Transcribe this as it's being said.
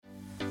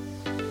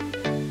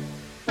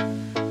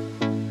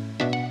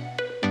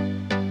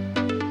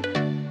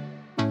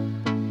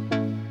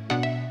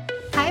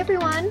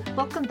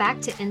Welcome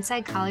back to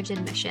Inside College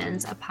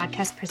Admissions, a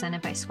podcast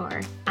presented by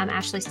SCORE. I'm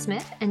Ashley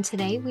Smith, and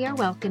today we are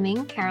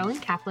welcoming Carolyn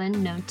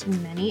Kaplan, known to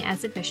many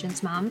as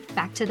Admissions Mom,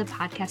 back to the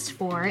podcast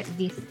for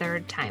the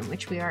third time,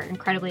 which we are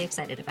incredibly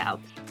excited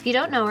about. If you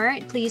don't know her,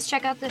 please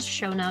check out the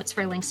show notes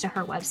for links to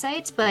her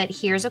website, but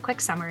here's a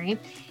quick summary.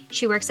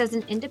 She works as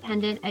an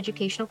independent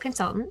educational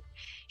consultant.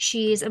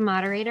 She's a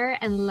moderator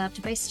and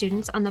loved by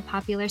students on the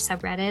popular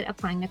subreddit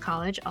Applying to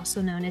College,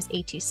 also known as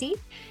A2C.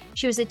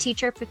 She was a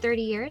teacher for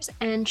 30 years,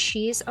 and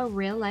she's a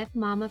real-life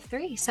mom of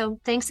three. So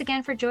thanks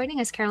again for joining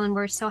us, Carolyn.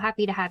 We're so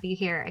happy to have you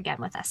here again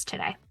with us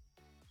today.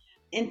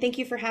 And thank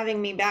you for having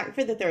me back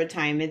for the third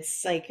time.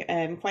 It's like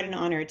quite an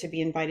honor to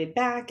be invited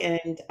back,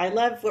 and I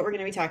love what we're going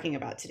to be talking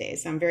about today.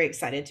 So I'm very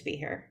excited to be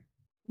here.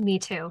 Me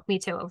too. Me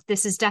too.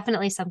 This is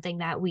definitely something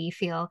that we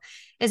feel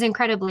is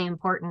incredibly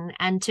important.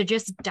 And to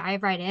just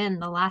dive right in,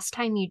 the last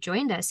time you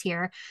joined us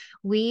here,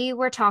 we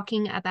were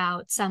talking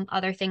about some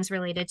other things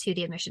related to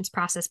the admissions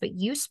process, but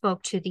you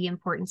spoke to the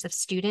importance of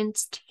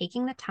students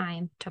taking the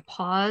time to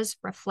pause,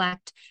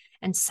 reflect,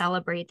 and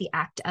celebrate the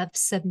act of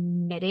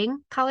submitting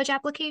college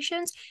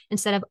applications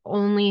instead of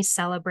only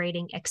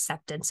celebrating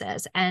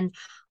acceptances. And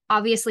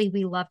obviously,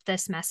 we loved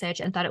this message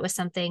and thought it was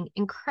something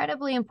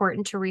incredibly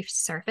important to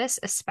resurface,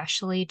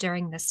 especially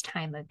during this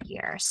time of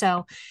year.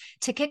 So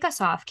to kick us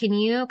off, can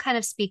you kind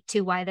of speak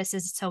to why this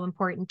is so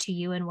important to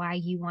you and why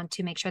you want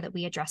to make sure that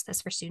we address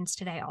this for students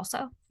today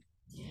also?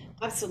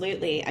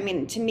 Absolutely. I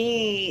mean, to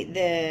me,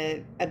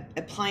 the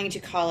applying to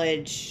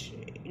college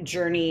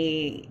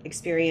journey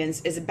experience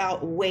is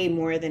about way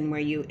more than where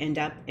you end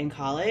up in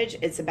college.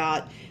 It's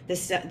about the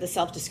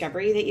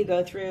self-discovery that you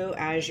go through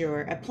as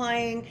you're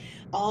applying,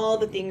 all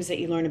the things that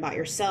you learn about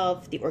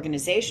yourself, the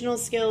organizational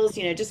skills,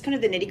 just kind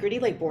of the nitty-gritty,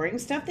 like boring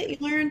stuff that you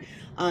learn,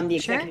 the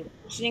executive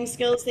functioning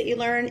skills that you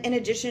learn, in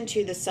addition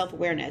to the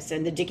self-awareness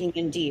and the digging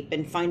in deep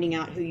and finding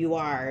out who you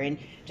are and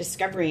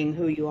discovering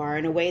who you are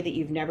in a way that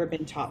you've never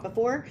been taught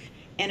before.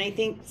 And I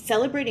think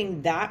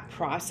celebrating that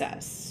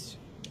process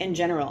in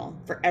general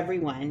for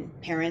everyone,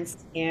 parents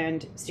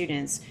and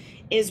students,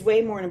 is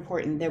way more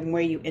important than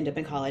where you end up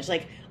in college.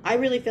 Like, I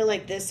really feel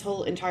like this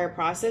whole entire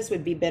process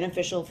would be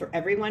beneficial for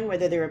everyone,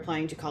 whether they're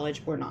applying to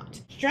college or not.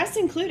 Stress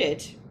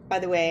included, by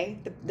the way.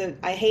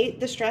 I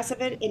hate the stress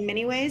of it in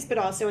many ways, but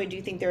also I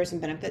do think there are some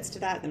benefits to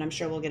that I'm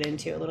sure we'll get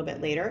into a little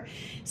bit later.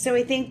 So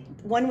I think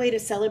one way to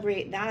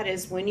celebrate that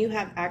is when you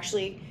have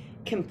actually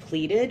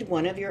completed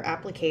one of your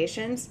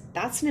applications.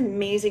 That's an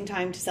amazing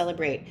time to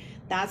celebrate.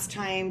 That's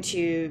time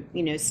to,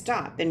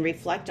 stop and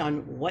reflect on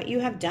what you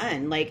have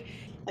done. Like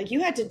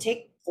you had to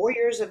take 4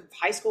 years of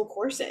high school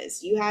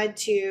courses. You had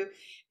to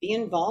be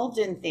involved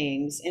in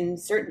things in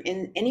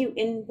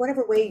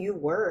whatever way you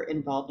were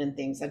involved in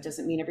things. That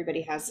doesn't mean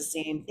everybody has the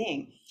same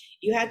thing.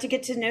 You had to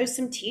get to know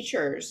some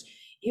teachers.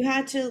 You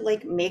had to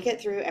make it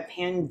through a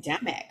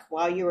pandemic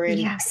while you were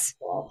in high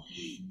school.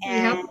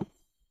 And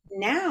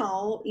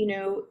now,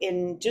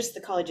 in just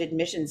the college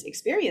admissions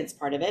experience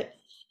part of it,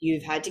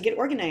 you've had to get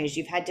organized.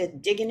 You've had to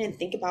dig in and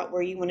think about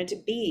where you wanted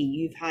to be.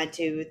 You've had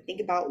to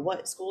think about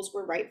what schools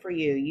were right for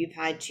you. You've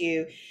had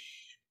to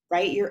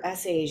write your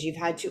essays. You've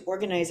had to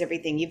organize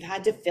everything. You've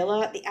had to fill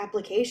out the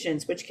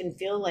applications, which can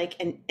feel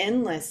like an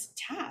endless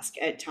task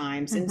at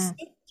times and so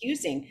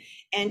confusing.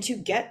 And to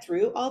get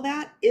through all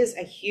that is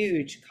a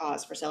huge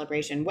cause for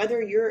celebration.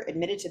 Whether you're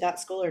admitted to that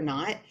school or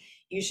not,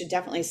 you should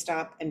definitely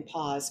stop and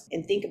pause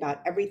and think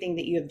about everything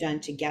that you have done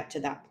to get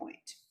to that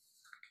point.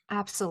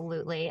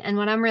 Absolutely. And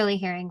what I'm really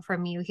hearing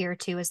from you here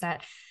too is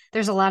that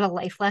there's a lot of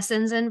life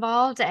lessons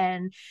involved,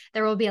 and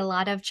there will be a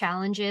lot of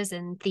challenges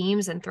and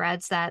themes and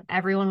threads that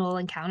everyone will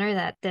encounter.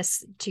 That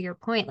this, to your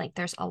point,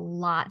 there's a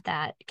lot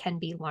that can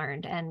be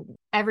learned, and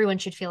everyone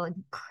should feel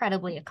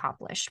incredibly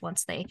accomplished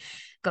once they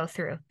go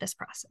through this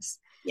process.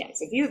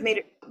 Yes. If you have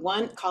made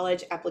one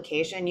college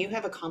application, you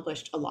have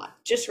accomplished a lot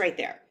just right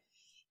there.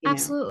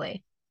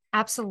 Absolutely.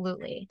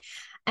 Absolutely.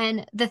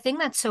 And the thing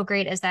that's so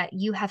great is that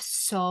you have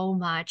so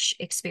much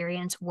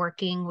experience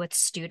working with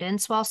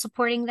students while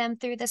supporting them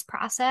through this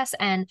process.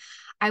 And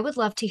I would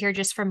love to hear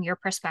just from your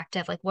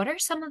perspective, what are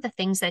some of the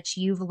things that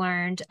you've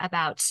learned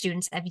about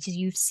students as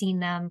you've seen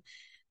them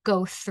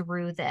go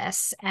through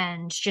this,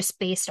 and just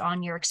based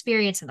on your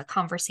experience and the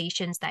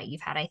conversations that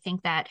you've had? I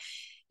think that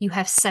you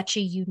have such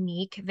a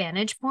unique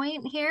vantage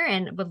point here,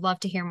 and would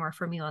love to hear more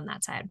from you on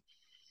that side.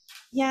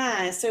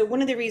 Yeah, so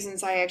one of the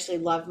reasons I actually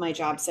love my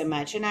job so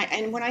much,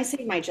 and when I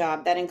say my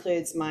job, that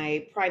includes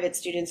my private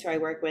students who I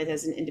work with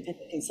as an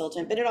independent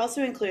consultant, but it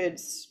also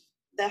includes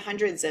the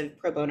hundreds of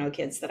pro bono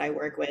kids that I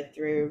work with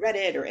through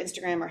Reddit or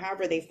Instagram or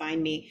however they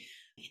find me.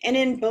 And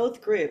in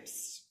both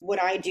groups,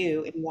 what I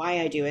do and why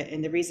I do it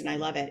and the reason I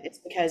love it, it's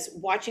because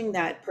watching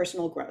that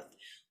personal growth,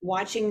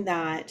 watching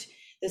that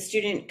the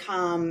student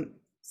come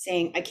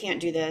saying, I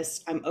can't do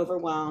this, I'm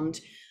overwhelmed,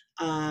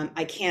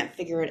 I can't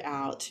figure it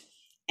out.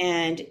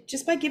 And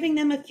just by giving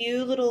them a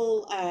few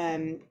little,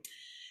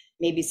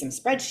 maybe some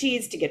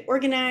spreadsheets to get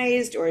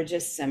organized, or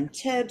just some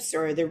tips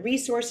or the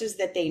resources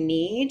that they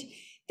need,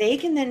 they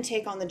can then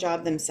take on the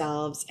job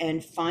themselves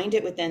and find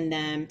it within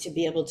them to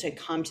be able to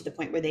come to the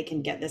point where they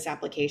can get this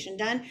application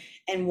done.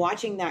 And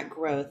watching that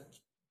growth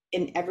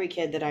in every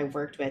kid that I've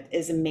worked with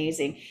is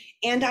amazing.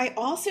 And I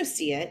also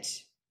see it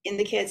in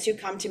the kids who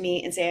come to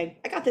me and say,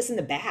 I got this in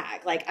the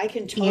bag. Like I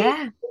can totally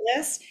Yeah. do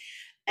this.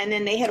 And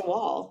then they hit a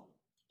wall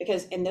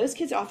because, and those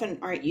kids often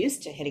aren't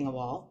used to hitting a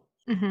wall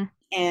Hmm.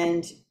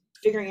 and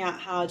figuring out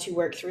how to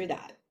work through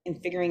that and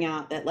figuring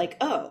out that like,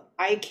 oh,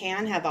 I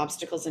can have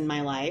obstacles in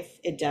my life.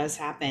 It does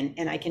happen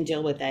and I can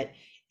deal with it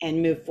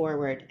and move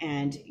forward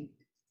and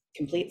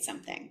complete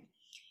something.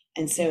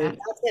 And so Yeah.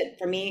 that's it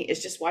for me,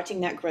 is just watching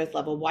that growth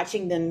level,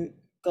 watching them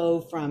go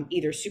from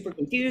either super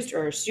confused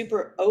or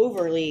super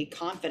overly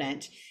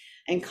confident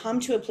and come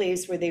to a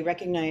place where they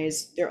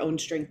recognize their own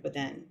strength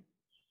within.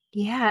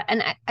 Yeah,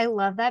 and I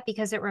love that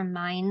because it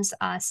reminds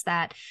us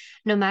that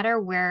no matter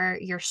where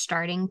your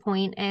starting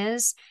point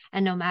is,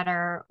 and no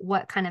matter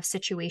what kind of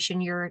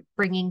situation you're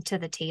bringing to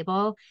the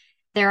table,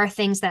 there are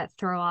things that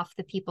throw off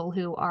the people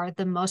who are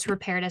the most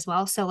prepared as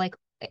well. So, like,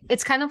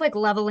 it's kind of like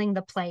leveling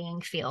the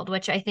playing field,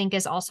 which I think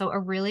is also a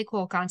really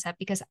cool concept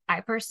because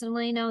I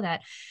personally know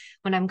that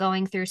when I'm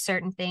going through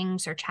certain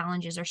things or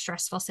challenges or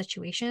stressful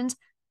situations,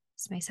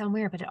 this may sound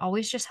weird, but it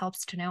always just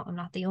helps to know I'm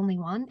not the only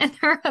one and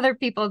there are other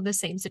people in the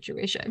same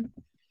situation.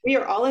 We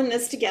are all in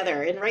this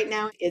together. And right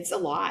now it's a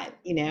lot,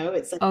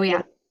 it's like Oh, really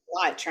yeah, a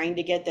lot trying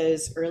to get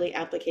those early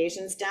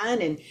applications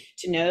done, and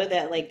to know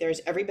that like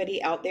there's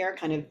everybody out there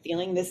kind of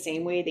feeling the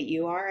same way that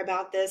you are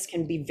about this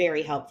can be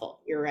very helpful.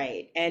 You're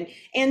right. And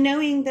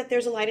knowing that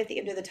there's a light at the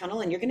end of the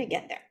tunnel and you're going to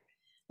get there.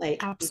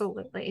 Like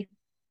absolutely.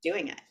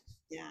 doing it.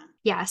 Yeah.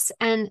 Yes.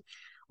 And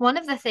one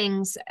of the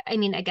things, I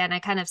mean, again, I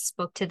kind of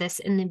spoke to this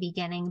in the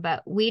beginning,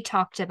 but we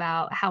talked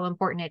about how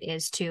important it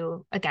is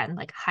to, again,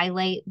 like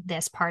highlight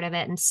this part of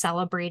it and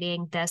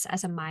celebrating this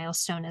as a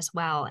milestone as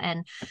well.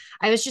 And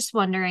I was just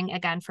wondering,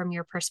 again, from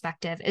your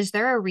perspective, is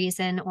there a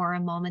reason or a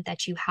moment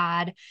that you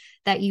had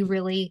that you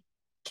really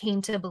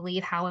came to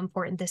believe how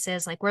important this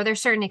is? Like, were there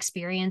certain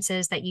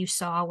experiences that you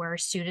saw where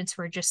students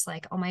were just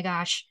like, oh my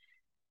gosh,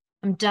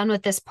 I'm done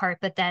with this part,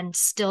 but then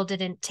still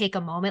didn't take a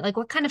moment? Like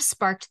what kind of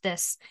sparked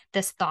this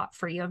thought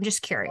for you? I'm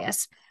just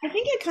curious. I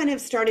think it kind of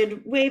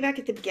started way back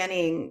at the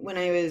beginning when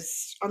I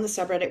was on the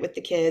subreddit with the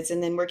kids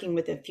and then working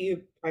with a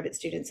few private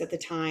students at the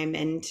time.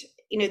 And,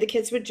 the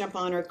kids would jump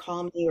on or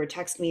call me or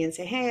text me and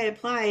say, hey, I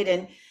applied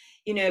and,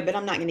 but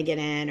I'm not going to get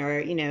in,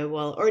 or,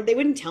 well, or they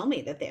wouldn't tell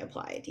me that they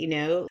applied.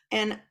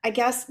 And I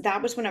guess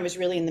that was when I was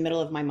really in the middle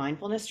of my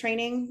mindfulness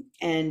training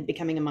and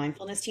becoming a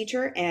mindfulness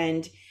teacher.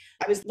 And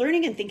I was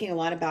learning and thinking a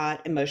lot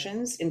about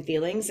emotions and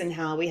feelings and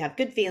how we have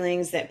good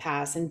feelings that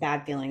pass and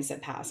bad feelings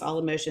that pass. All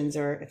emotions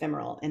are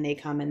ephemeral and they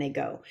come and they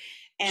go.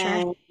 Sure.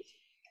 And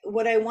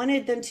what I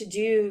wanted them to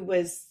do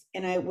was,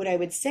 what I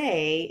would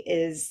say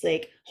is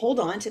like, hold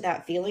on to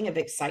that feeling of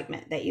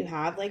excitement that you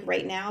have like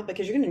right now,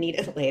 because you're going to need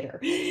it later.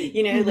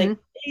 Like Hmm.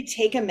 really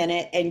take a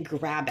minute and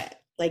grab it.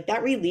 Like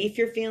that relief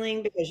you're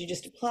feeling because you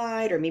just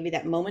applied, or maybe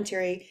that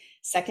momentary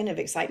second of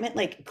excitement,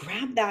 like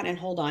grab that and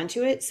hold on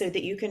to it so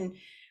that you can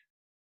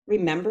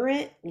remember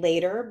it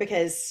later,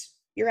 because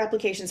your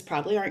applications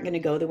probably aren't going to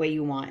go the way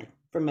you want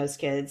for most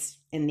kids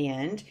in the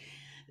end,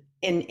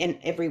 in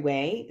every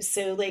way.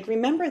 So like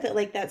remember that,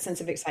 like that sense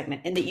of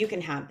excitement, and that you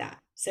can have that.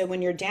 So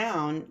when you're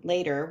down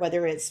later,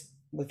 whether it's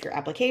with your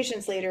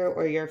applications later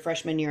or your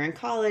freshman year in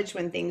college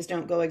when things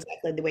don't go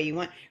exactly the way you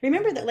want,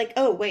 remember that like,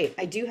 oh wait,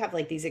 I do have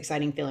like these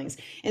exciting feelings.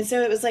 And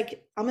so it was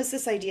like almost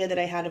this idea that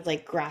I had of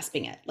like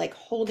grasping it, like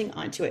holding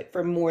on to it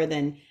for more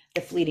than the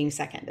fleeting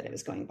second that it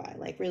was going by,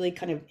 like really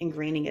kind of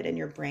ingraining it in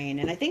your brain.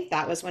 And I think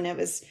that was when it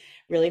was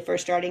really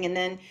first starting. And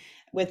then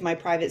with my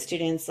private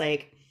students,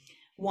 like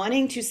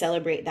wanting to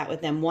celebrate that with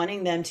them,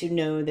 wanting them to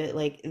know that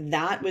like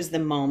that was the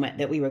moment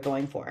that we were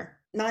going for,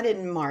 not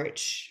in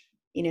March,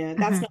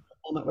 that's Hmm. not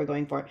the moment we're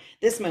going for.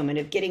 This moment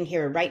of getting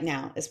here right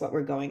now is what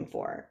we're going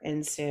for.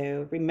 And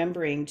so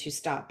remembering to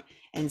stop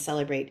and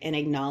celebrate and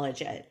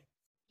acknowledge it.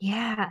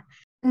 Yeah.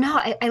 No,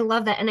 I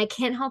love that. And I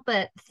can't help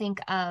but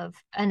think of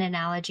an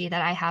analogy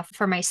that I have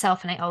for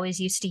myself. And I always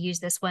used to use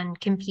this when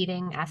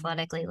competing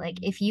athletically. Like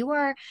if you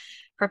are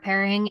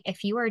preparing,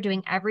 if you are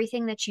doing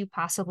everything that you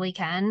possibly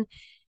can,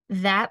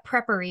 that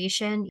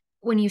preparation,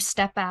 when you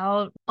step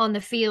out on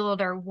the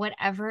field or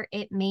whatever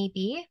it may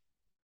be,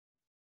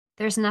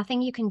 there's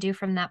nothing you can do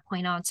from that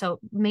point on. So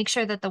make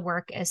sure that the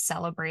work is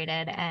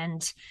celebrated.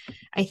 And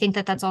I think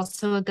that that's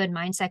also a good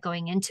mindset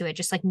going into it.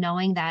 Just like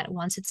knowing that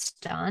once it's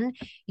done,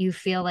 you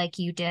feel like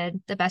you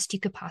did the best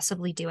you could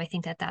possibly do. I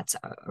think that that's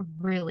a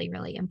really,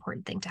 really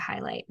important thing to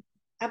highlight.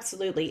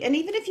 Absolutely. And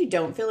even if you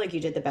don't feel like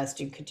you did the best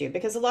you could do,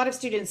 because a lot of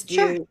students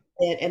Sure. do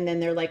it and then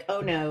they're like,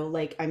 oh no,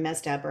 like I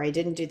messed up, or I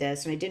didn't do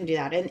this and I didn't do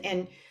that.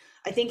 And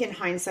I think in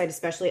hindsight,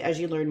 especially as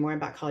you learn more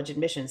about college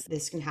admissions,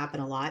 this can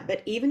happen a lot.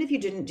 But even if you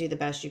didn't do the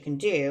best you can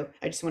do,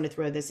 I just want to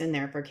throw this in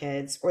there for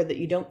kids, or that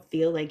you don't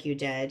feel like you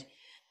did,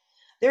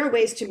 there are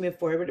ways to move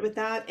forward with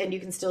that. And you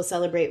can still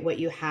celebrate what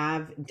you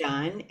have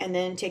done and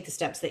then take the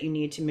steps that you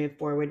need to move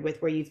forward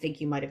with where you think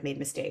you might have made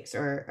mistakes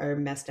or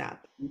messed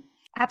up.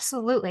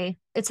 Absolutely.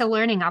 It's a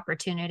learning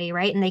opportunity,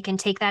 right? And they can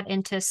take that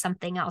into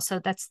something else. So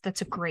that's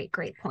a great,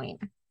 great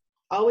point.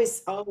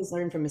 Always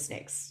learn from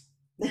mistakes.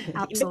 Because if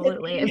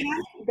Absolutely. you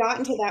hadn't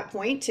gotten to that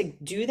point to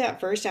do that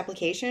first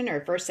application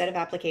or first set of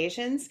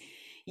applications,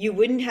 you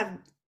wouldn't have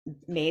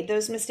made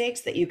those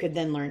mistakes that you could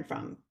then learn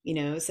from,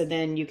 so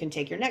then you can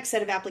take your next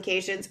set of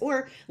applications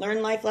or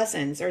learn life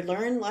lessons or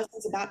learn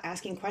lessons about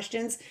asking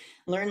questions,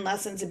 learn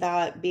lessons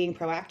about being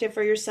proactive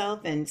for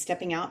yourself and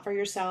stepping out for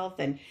yourself,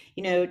 and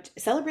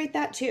celebrate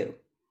that too.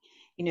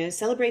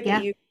 Celebrate that Yeah,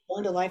 you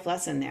learned a life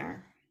lesson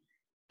there.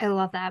 I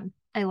love that.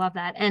 I love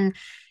that. And,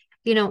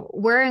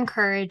 we're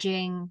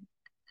encouraging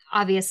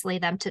obviously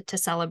them to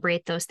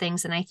celebrate those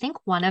things. And I think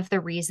one of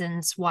the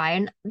reasons why,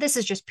 and this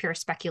is just pure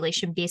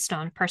speculation based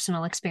on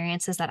personal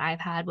experiences that I've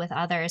had with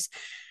others,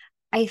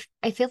 I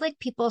feel like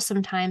people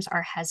sometimes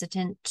are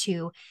hesitant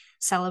to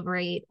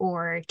celebrate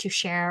or to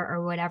share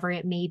or whatever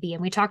it may be.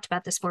 And we talked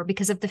about this before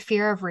because of the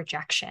fear of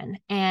rejection.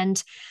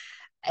 And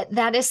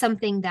that is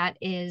something that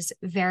is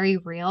very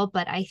real.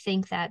 But I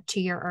think that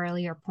to your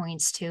earlier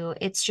points too,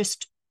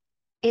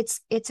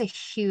 it's a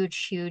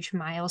huge, huge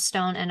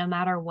milestone. And no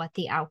matter what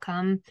the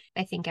outcome,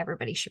 I think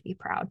everybody should be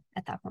proud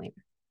at that point.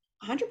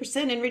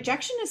 100%. And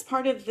rejection is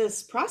part of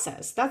this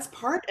process. That's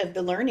part of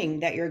the learning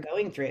that you're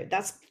going through.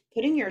 That's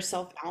putting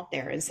yourself out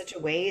there in such a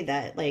way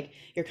that, like,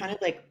 you're kind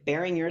of like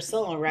bearing your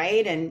soul,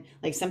 right? And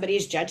like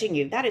somebody's judging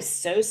you. That is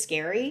so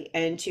scary.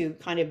 And to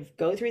kind of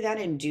go through that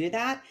and do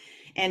that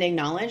and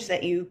acknowledge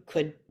that you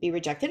could be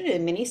rejected.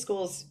 In many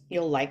schools,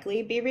 you'll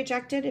likely be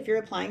rejected if you're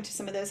applying to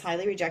some of those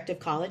highly rejective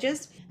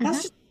colleges. That's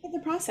Mhm. just part of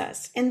the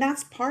process. And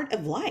that's part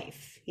of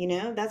life.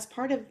 That's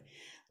part of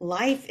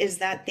life, is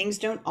that things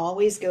don't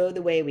always go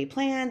the way we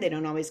plan. They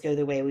don't always go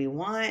the way we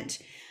want.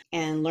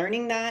 And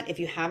learning that, if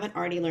you haven't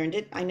already learned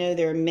it, I know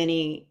there are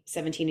many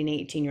 17 and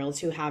 18-year-olds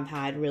who have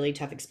had really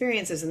tough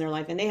experiences in their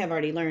life and they have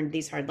already learned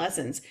these hard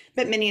lessons,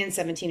 but many in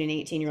 17 and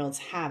 18-year-olds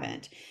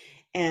haven't.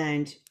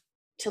 And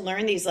to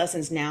learn these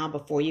lessons now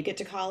before you get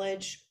to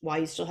college, while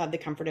you still have the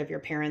comfort of your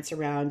parents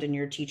around and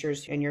your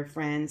teachers and your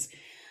friends,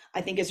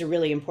 I think is a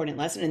really important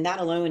lesson. And that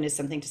alone is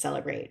something to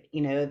celebrate,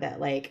 that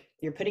like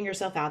you're putting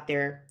yourself out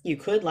there. You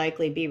could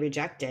likely be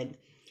rejected.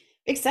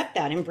 Accept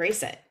that,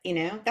 embrace it.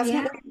 That's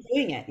not Yeah. why you're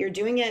doing it. You're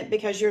doing it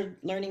because you're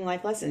learning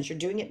life lessons. You're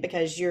doing it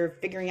because you're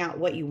figuring out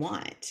what you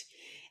want.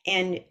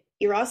 And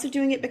you're also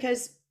doing it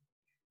because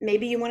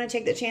maybe you want to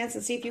take the chance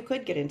and see if you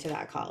could get into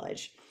that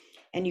college.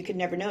 And you could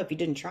never know if you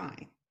didn't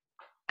try.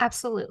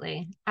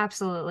 Absolutely.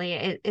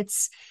 Absolutely.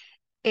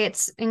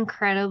 It's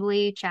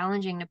incredibly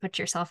challenging to put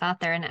yourself out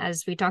there. And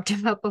as we talked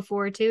about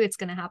before, too, it's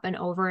going to happen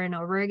over and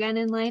over again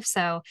in life.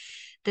 So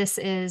this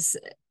is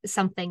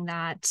something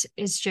that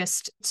is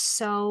just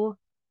so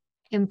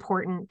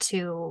important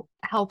to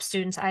help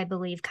students, I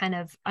believe, kind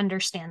of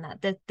understand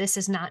that this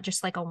is not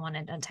just like a one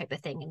and done type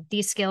of thing. And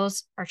these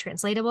skills are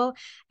translatable.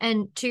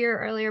 And to your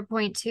earlier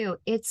point, too,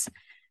 it's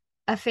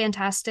a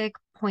fantastic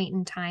point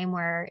in time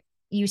where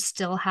you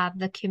still have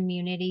the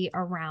community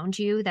around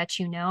you that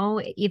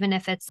even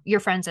if it's your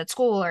friends at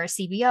school or a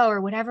CBO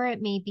or whatever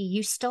it may be,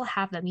 you still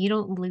have them. You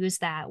don't lose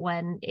that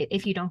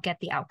if you don't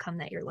get the outcome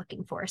that you're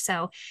looking for.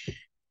 So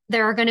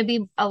there are going to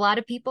be a lot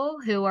of people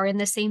who are in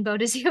the same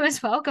boat as you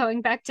as well,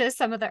 going back to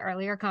some of the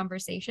earlier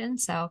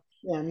conversations. So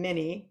Yeah,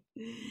 many.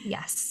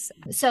 yes.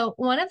 So,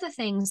 one of the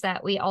things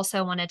that we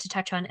also wanted to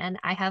touch on, and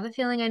I have a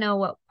feeling I know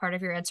what part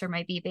of your answer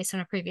might be based on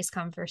a previous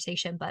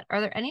conversation, but are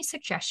there any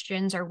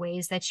suggestions or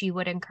ways that you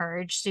would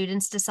encourage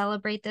students to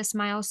celebrate this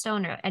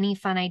milestone, or any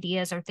fun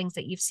ideas or things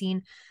that you've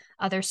seen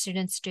other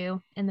students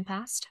do in the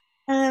past?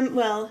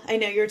 Well, I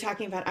know you're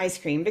talking about ice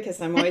cream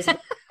because I'm always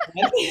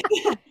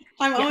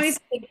I'm always Yes.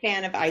 a big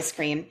fan of ice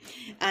cream,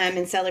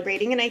 and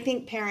celebrating. And I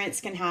think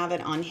parents can have it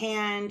on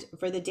hand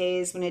for the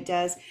days when it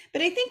does.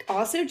 But I think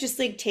also just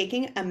like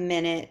taking a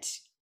minute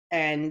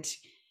and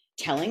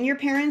telling your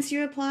parents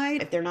you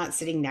applied if they're not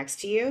sitting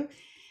next to you,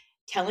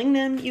 telling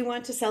them you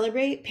want to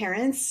celebrate.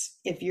 Parents,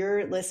 if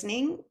you're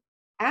listening,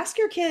 ask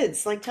your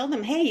kids, like tell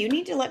them, hey, you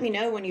need to let me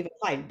know when you've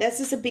applied. This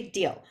is a big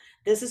deal.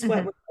 This is what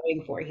Mhm. we're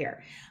going for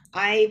here.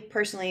 I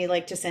personally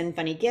like to send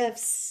funny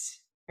gifts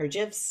or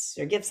gifs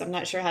or gifts. I'm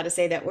not sure how to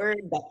say that word,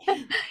 but I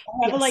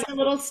have Yes. like a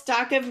little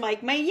stock of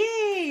like my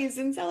yays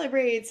and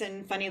celebrates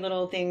and funny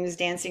little things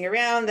dancing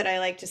around that I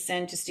like to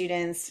send to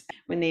students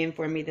when they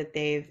inform me that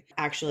they've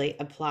actually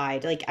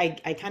applied. Like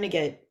I kind of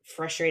get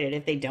frustrated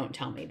if they don't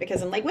tell me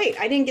because I'm like, wait,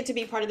 I didn't get to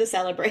be part of the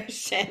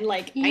celebration.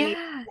 Like I need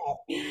Yeah.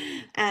 to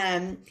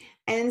know.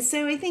 And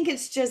so I think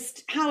it's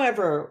just,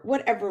 however,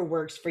 whatever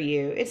works for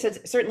you.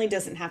 Certainly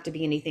doesn't have to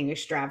be anything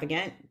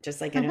extravagant,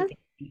 just like I don't Mhm. think,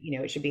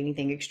 it should be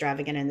anything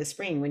extravagant in the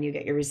spring when you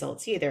get your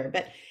results either.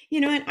 But,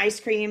 an ice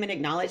cream and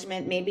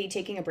acknowledgement, maybe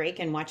taking a break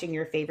and watching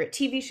your favorite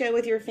TV show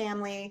with your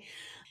family,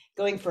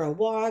 going for a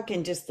walk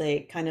and just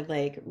like kind of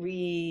like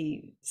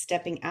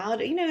stepping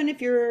out, and if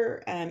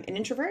you're an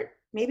introvert,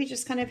 maybe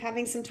just kind of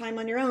having some time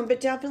on your own, but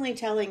definitely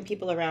telling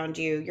people around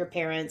you, your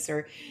parents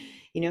or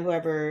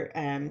whoever,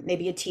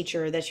 maybe a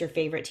teacher that's your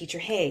favorite teacher,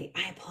 hey,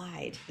 I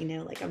applied,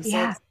 like I'm so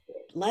Yeah.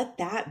 excited. Let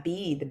that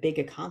be the big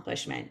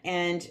accomplishment.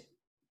 And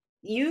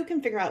you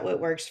can figure out what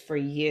works for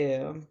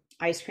you.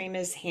 Ice cream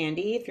is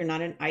handy if you're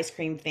not an ice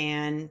cream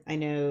fan. I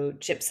know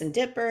chips and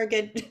dip are a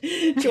good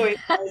choice,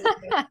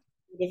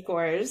 of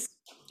course.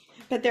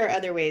 But there are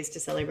other ways to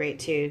celebrate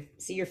too.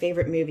 See your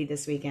favorite movie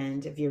this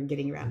weekend if you're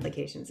getting your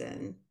applications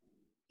in.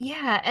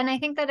 Yeah, and I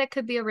think that it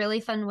could be a really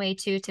fun way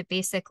too to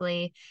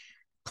basically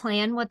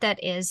plan what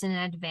that is in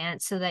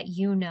advance so that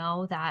you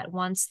know that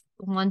once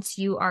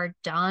you are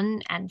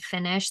done and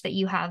finished that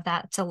you have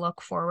that to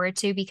look forward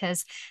to,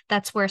 because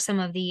that's where some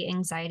of the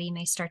anxiety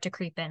may start to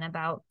creep in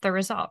about the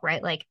result,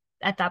 right? Like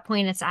at that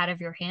point it's out of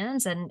your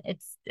hands and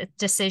it's a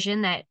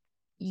decision that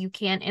you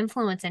can't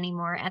influence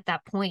anymore at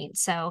that point.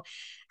 So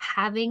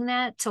having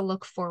that to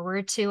look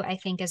forward to, I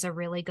think, is a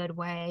really good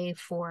way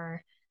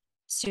for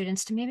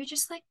students to maybe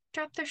just like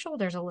drop their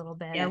shoulders a little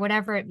bit or Yeah.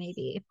 whatever it may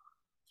be.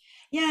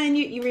 Yeah, and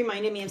you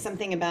reminded me of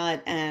something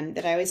about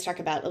that I always talk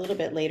about a little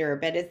bit later,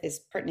 but it is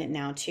pertinent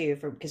now too,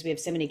 for because we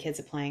have so many kids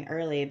applying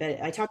early. But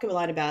I talk a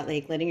lot about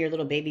like letting your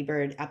little baby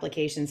bird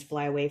applications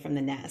fly away from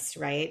the nest,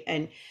 right?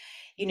 And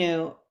you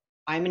know,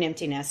 I'm an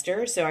empty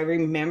nester, so I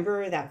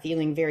remember that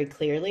feeling very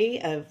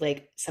clearly of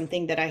like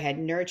something that I had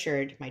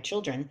nurtured my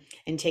children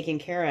and taken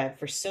care of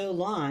for so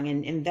long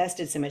and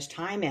invested so much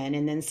time in,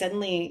 and then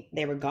suddenly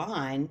they were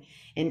gone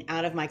and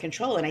out of my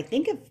control. And I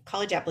think of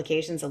college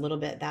applications a little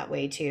bit that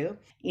way too.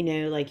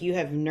 Like you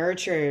have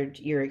nurtured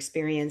your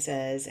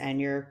experiences and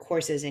your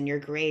courses and your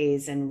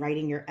grades and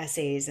writing your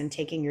essays and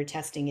taking your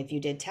testing if you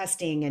did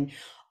testing and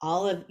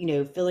all of,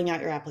 filling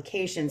out your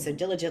application so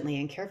diligently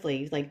and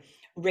carefully. Like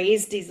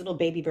raised these little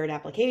baby bird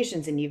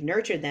applications and you've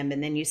nurtured them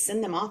and then you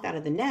send them off out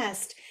of the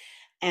nest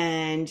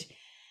and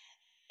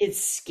it's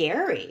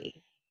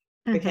scary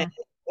because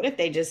Mm-hmm. what if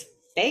they just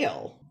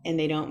fail and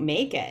they don't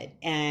make it?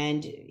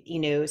 And,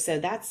 so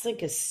that's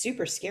like a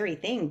super scary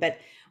thing. But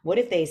what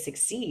if they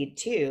succeed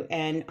too?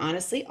 And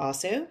honestly,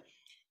 also,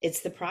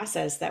 it's the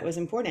process that was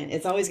important.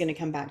 It's always going to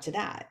come back to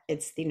that.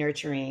 It's the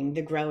nurturing,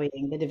 the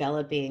growing, the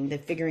developing, the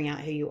figuring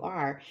out who you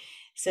are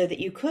so that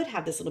you could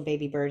have this little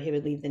baby bird who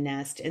would leave the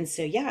nest. And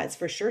so, yeah, it's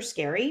for sure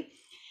scary,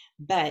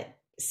 but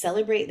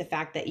celebrate the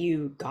fact that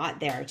you got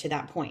there to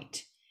that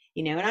point.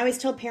 And I always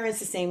tell parents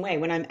the same way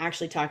when I'm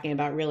actually talking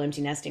about real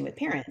empty nesting with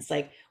parents,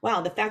 like,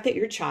 wow, the fact that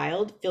your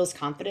child feels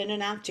confident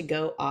enough to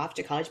go off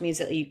to college means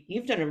that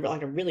you've done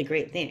a really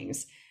great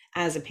things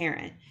as a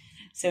parent.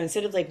 So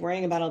instead of like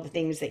worrying about all the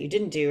things that you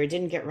didn't do or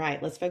didn't get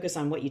right, let's focus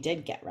on what you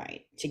did get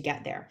right to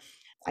get there.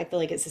 I feel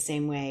like it's the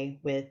same way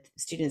with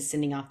students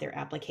sending off their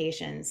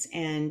applications.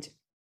 And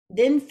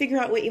then figure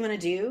out what you want to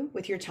do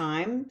with your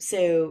time.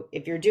 So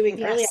if you're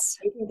doing early Yes.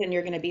 applications and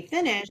you're going to be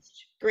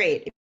finished,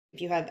 great. If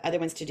you have other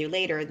ones to do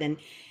later, then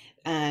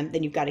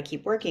you've got to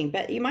keep working.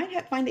 But you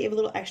might find that you have a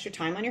little extra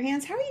time on your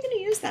hands. How are you going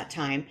to use that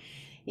time?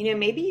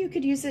 Maybe you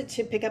could use it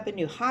to pick up a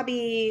new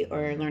hobby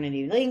or learn a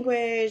new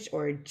language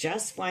or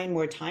just find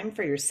more time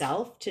for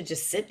yourself to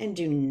just sit and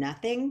do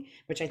nothing,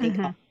 which I think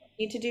all Mm-hmm.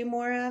 need to do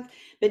more of.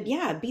 But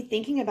yeah, be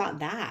thinking about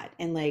that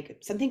and like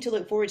something to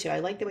look forward to. I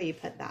like the way you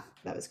put that.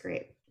 That was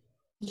great.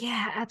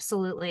 Yeah,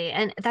 absolutely.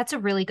 And that's a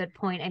really good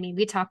point. I mean,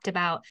 we talked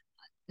about,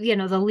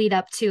 the lead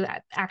up to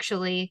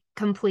actually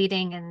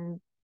completing and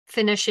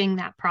finishing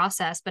that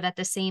process. But at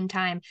the same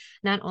time,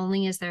 not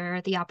only is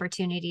there the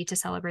opportunity to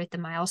celebrate the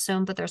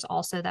milestone, but there's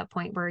also that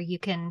point where you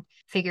can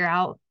figure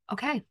out,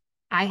 okay,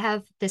 I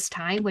have this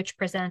time, which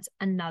presents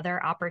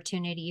another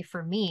opportunity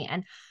for me.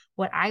 And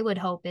what I would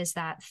hope is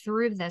that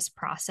through this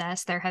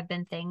process, there have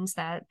been things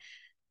that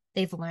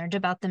they've learned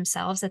about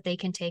themselves that they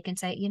can take and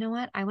say, you know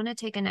what, I want to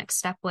take a next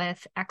step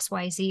with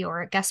XYZ,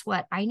 or guess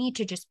what, I need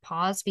to just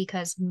pause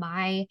because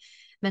my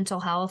mental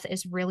health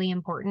is really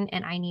important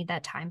and I need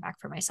that time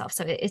back for myself.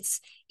 So it's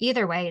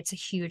either way, it's a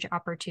huge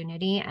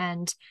opportunity.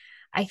 And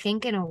I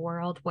think in a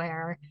world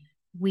where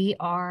we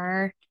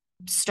are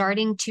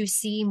starting to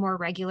see more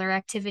regular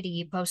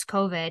activity post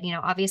COVID,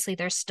 obviously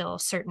there's still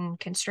certain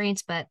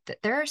constraints, but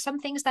there are some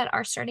things that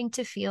are starting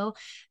to feel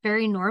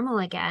very normal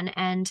again.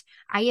 And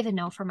I even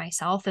know for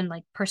myself and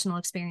like personal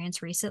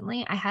experience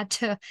recently, I had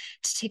to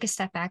take a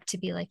step back to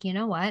be like, you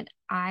know what?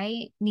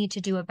 I need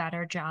to do a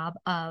better job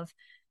of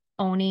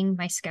owning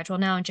my schedule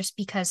now. And just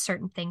because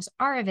certain things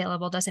are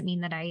available doesn't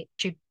mean that I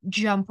should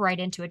jump right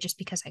into it just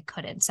because I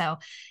couldn't. So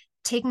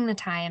taking the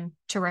time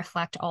to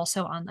reflect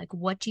also on like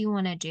what do you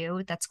want to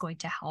do that's going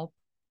to help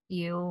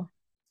you,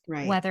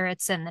 Right. whether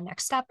it's in the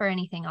next step or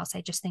anything else,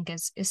 I just think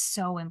is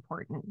so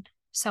important.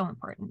 So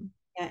important.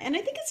 Yeah, and I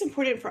think it's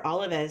important for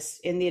all of us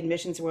in the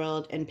admissions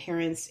world and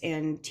parents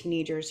and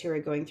teenagers who are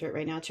going through it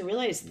right now to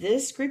realize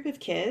this group of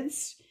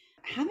kids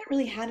haven't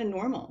really had a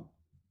normal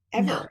No.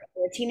 ever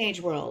or a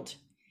teenage world.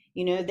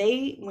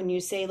 When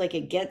you say like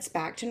it gets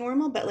back to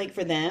normal, but like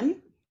for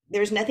them,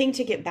 there's nothing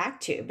to get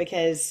back to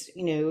because,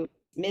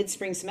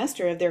 mid-spring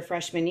semester of their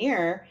freshman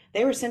year,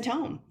 they were sent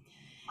home.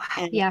 Wow.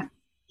 And Yeah.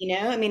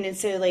 I mean, and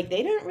so like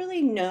they don't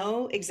really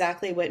know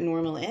exactly what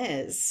normal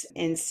is.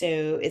 And so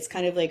it's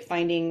kind of like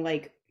finding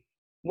like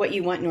what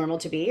you want normal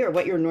to be or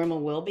what your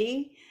normal will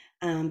be.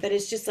 But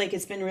it's just like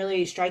it's been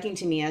really striking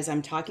to me as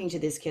I'm talking to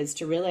these kids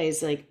to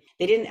realize like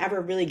They didn't ever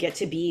really get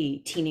to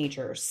be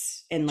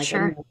teenagers in like a Sure.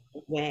 normal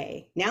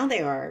way. Now they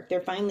are. They're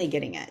finally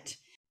getting it.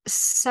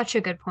 Such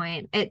a good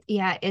point.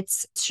 Yeah,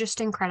 it's just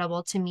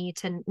incredible to me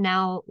to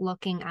now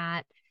looking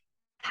at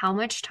how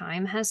much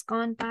time has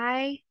gone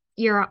by.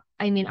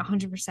 I mean,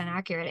 100%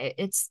 accurate.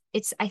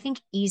 It's, I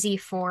think, easy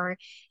for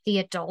the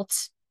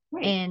adults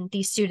Right. in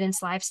these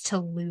students' lives to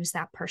lose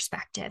that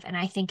perspective. And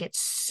I think it's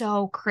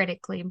so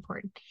critically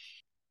important.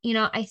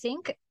 I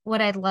think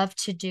what I'd love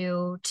to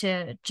do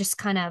to just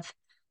kind of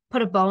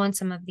put a bow on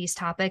some of these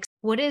topics,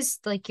 what is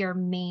like your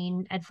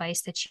main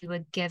advice that you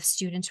would give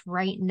students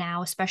right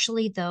now,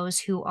 especially those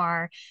who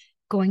are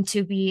going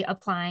to be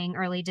applying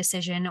early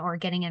decision or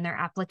getting in their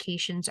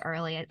applications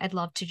early? I'd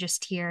love to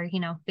just hear,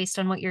 based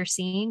on what you're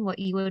seeing, what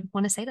you would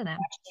want to say to them.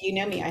 You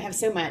know me, I have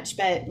so much,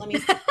 but let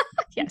me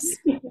Yes.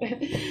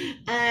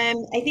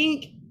 I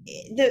think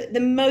the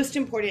most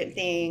important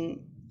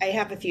thing, I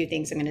have a few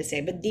things I'm going to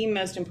say, but the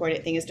most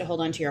important thing is to hold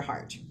on to your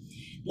heart.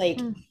 Like,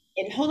 Mm,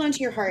 and hold on to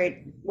your heart,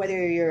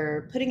 whether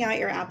you're putting out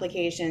your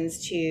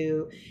applications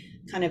to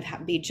kind of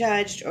be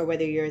judged or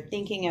whether you're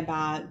thinking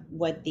about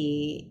what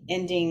the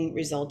ending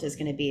result is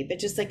going to be, but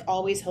just like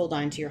always hold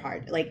on to your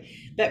heart. Like,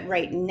 but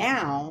right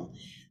now,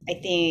 I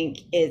think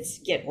it's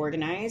get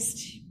organized,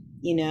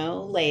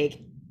 like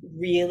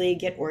really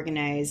get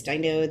organized. I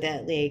know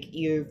that like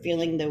you're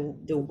feeling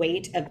the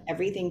weight of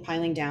everything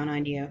piling down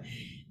on you.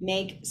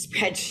 Make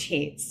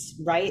spreadsheets,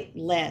 write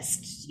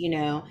lists,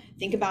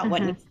 think about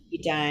what mhm. needs to be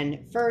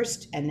done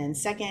first and then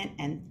second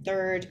and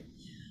third.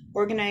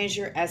 Organize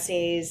your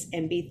essays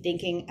and be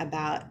thinking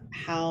about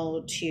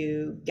how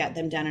to get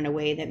them done in a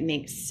way that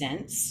makes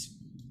sense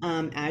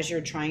as you're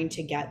trying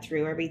to get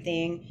through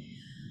everything.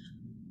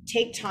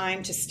 Take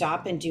time to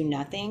stop and do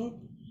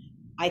nothing.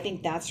 I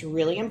think that's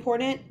really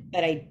important,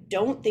 but I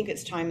don't think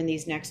it's time in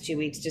these next 2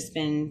 weeks to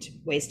spend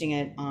wasting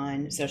it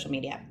on social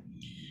media.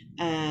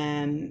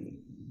 Um,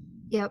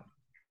 Yep.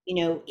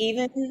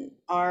 even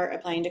are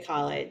applying to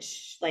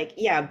college, like,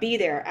 yeah, be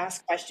there,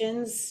 ask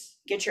questions,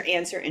 get your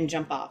answer and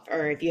jump off.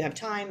 Or if you have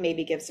time,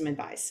 maybe give some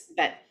advice.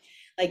 But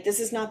like, this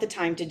is not the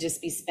time to just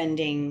be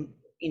spending,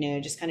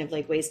 just kind of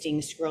like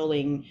wasting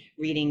scrolling,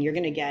 reading. You're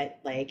going to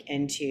get like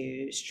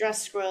into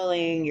stress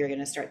scrolling. You're going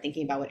to start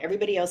thinking about what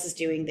everybody else is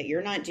doing that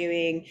you're not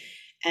doing.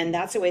 And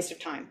that's a waste of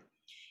time.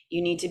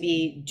 You need to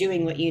be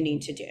doing what you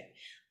need to do.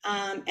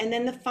 And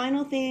then the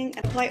final thing,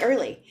 apply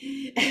early.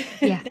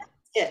 Yeah.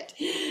 That's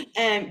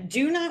it.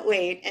 Do not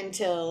wait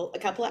until a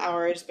couple of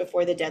hours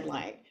before the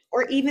deadline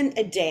or even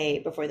a day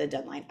before the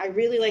deadline. I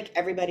really like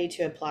everybody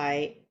to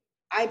apply.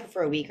 I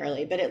prefer a week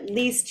early, but at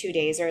least 2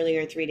 days early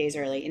or 3 days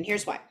early. And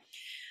here's why: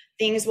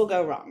 things will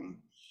go wrong.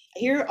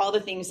 Here are all the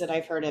things that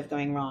I've heard of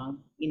going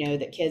wrong,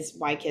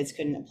 why kids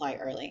couldn't apply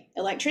early.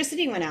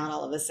 Electricity went out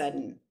all of a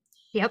sudden.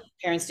 Yep.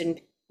 Parents didn't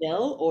pay the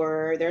bill,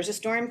 or there's a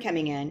storm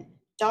coming in.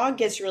 Dog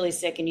gets really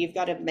sick, and you've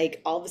got to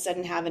make all of a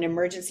sudden have an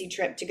emergency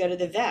trip to go to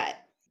the vet.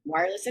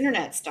 Wireless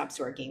internet stops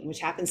working, which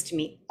happens to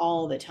me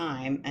all the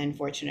time,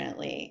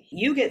 unfortunately.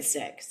 You get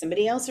sick,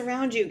 somebody else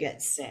around you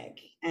gets sick.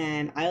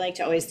 And I like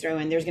to always throw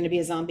in there's going to be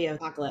a zombie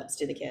apocalypse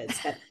to the kids.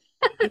 But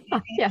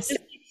Yes.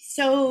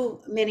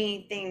 so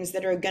many things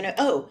that are gonna,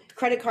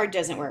 credit card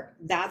doesn't work.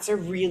 That's a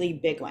really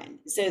big one.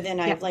 So then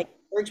I've Yep. like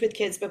worked with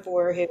kids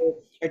before who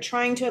are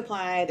trying to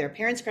apply, their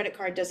parents' credit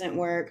card doesn't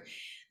work.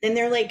 Then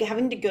they're like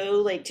having to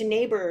go like to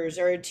neighbors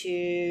or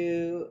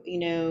to,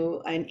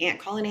 an aunt,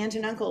 call an aunt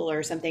and uncle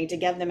or something to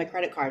give them a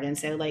credit card. And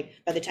so like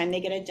by the time they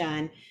get it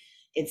done,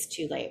 it's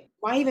too late.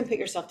 Why even put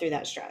yourself through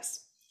that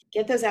stress?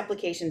 Get those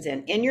applications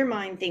in your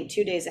mind. Think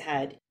 2 days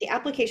ahead. The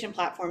application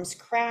platforms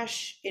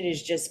crash. It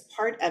is just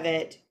part of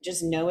it.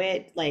 Just know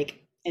it, like,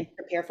 and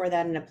prepare for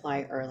that and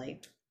apply early.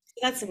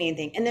 So that's the main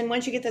thing. And then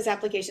once you get those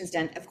applications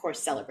done, of course,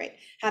 celebrate.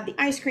 Have the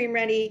ice cream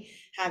ready,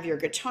 have your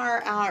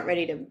guitar out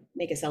ready to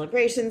make a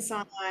celebration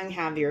song,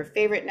 have your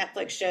favorite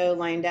Netflix show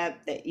lined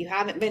up that you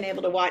haven't been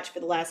able to watch for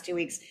the last 2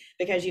 weeks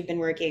because you've been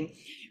working,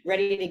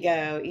 ready to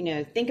go.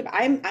 Think about,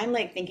 I'm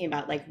like thinking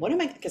about like, what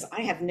am I, because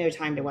I have no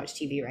time to watch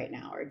TV right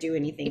now or do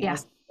anything Yeah.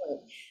 else.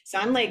 So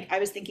I'm like, I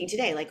was thinking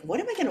today, like, what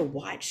am I going to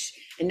watch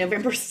in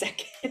November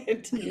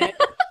 2nd?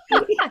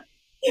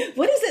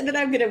 What is it that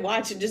I'm going to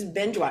watch and just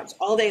binge watch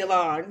all day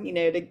long,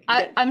 to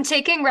get, I'm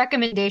taking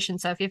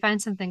recommendations. So if you find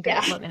something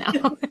yeah. good, let me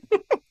know.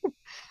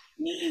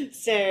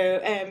 So,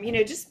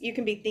 just, you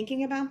can be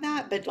thinking about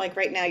that, but like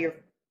right now, your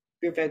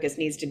focus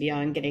needs to be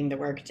on getting the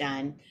work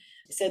done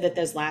so that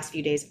those last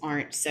few days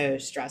aren't so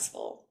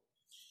stressful.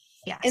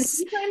 And Yes.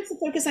 sometimes to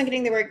focus on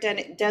getting the work done,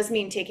 it does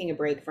mean taking a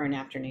break for an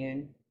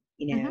afternoon,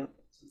 Hmm.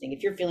 something.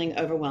 If you're feeling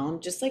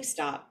overwhelmed, just like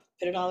stop,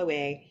 put it all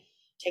away,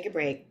 take a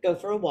break, go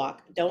for a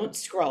walk, don't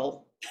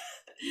scroll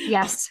on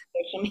Yes.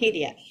 social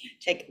media.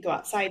 Go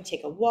outside,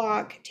 take a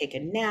walk, take a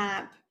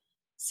nap,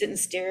 sit and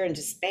stare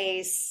into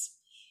space,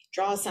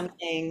 draw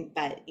something,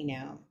 but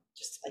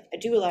just like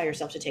do allow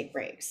yourself to take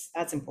breaks.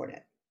 That's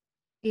important.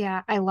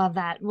 Yeah, I love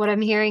that. What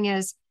I'm hearing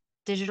is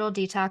digital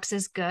detox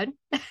is good.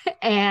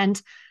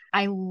 And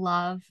I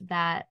love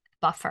that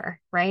buffer,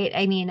 right?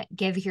 I mean,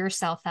 give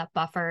yourself that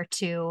buffer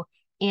to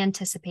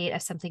anticipate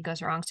if something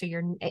goes wrong. So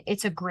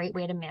it's a great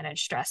way to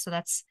manage stress. So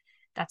that's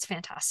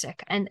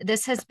fantastic. And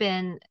this has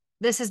been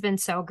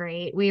so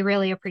great. We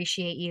really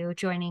appreciate you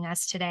joining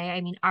us today.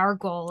 I mean, our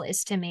goal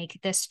is to make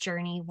this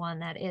journey one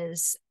that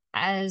is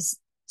as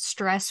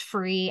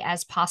stress-free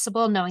as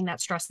possible, knowing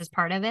that stress is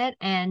part of it.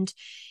 And,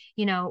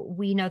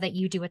 we know that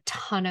you do a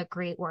ton of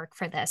great work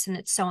for this. And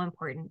it's so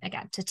important,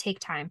 again, to take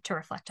time to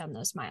reflect on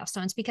those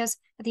milestones, because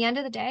at the end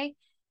of the day,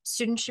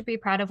 students should be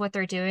proud of what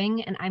they're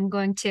doing. And I'm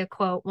going to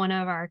quote one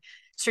of our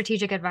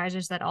strategic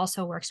advisors that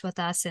also works with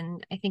us.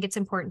 And I think it's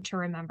important to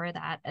remember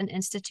that an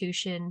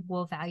institution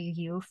will value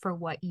you for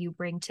what you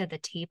bring to the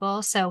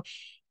table. So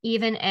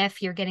even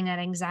if you're getting that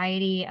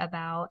anxiety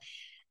about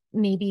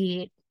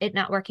maybe it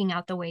not working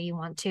out the way you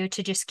want to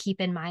just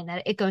keep in mind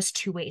that it goes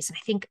two ways. And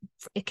I think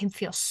it can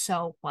feel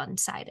so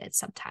one-sided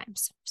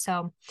sometimes.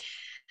 So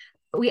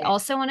we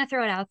also want to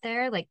throw it out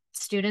there, like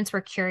students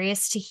were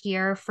curious to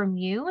hear from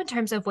you in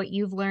terms of what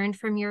you've learned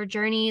from your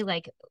journey,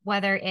 like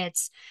whether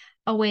it's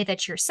a way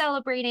that you're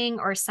celebrating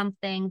or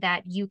something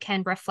that you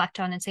can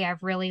reflect on and say,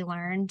 I've really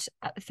learned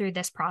through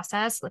this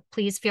process.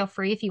 Please feel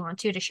free, if you want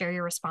to share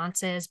your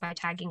responses by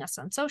tagging us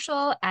on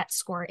social at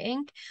SCORE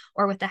Inc.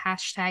 or with the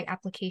hashtag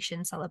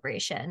application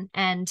celebration.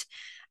 And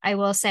I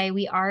will say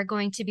we are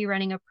going to be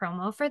running a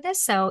promo for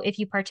this. So if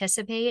you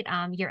participate,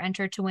 you're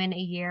entered to win a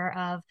year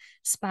of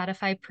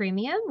Spotify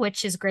Premium,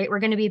 which is great. We're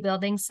going to be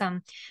building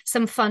some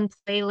fun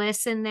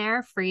playlists in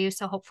there for you.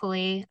 So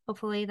hopefully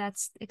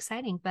that's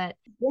exciting. But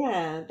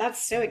yeah,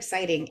 that's so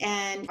exciting.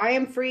 And I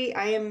am free.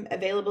 I am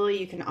available.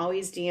 You can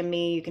always DM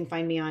me. You can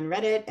find me on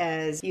Reddit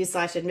as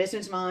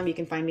u/admissionsmom. You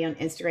can find me on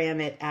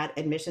Instagram at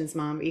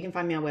admissionsmom. You can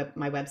find me on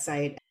my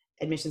website,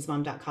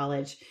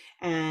 admissionsmom.college.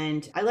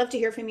 And I love to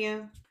hear from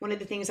you. One of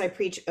the things I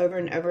preach over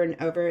and over and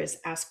over is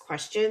ask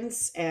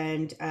questions.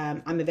 And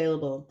I'm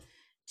available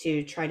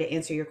to try to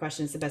answer your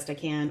questions the best I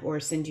can, or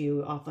send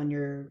you off on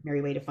your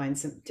merry way to find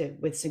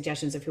with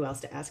suggestions of who else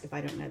to ask if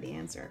I don't know the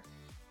answer.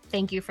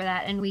 Thank you for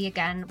that. And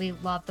we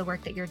love the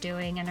work that you're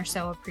doing and are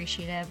so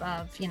appreciative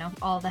of,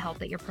 all the help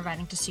that you're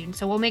providing to students.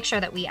 So we'll make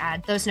sure that we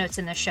add those notes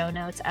in the show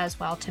notes as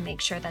well to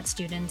make sure that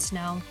students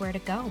know where to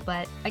go.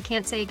 But I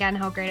can't say again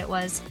how great it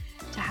was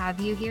to have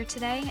you here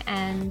today,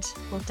 and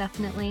we'll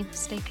definitely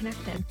stay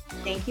connected.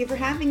 Thank you for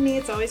having me.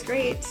 It's always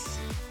great.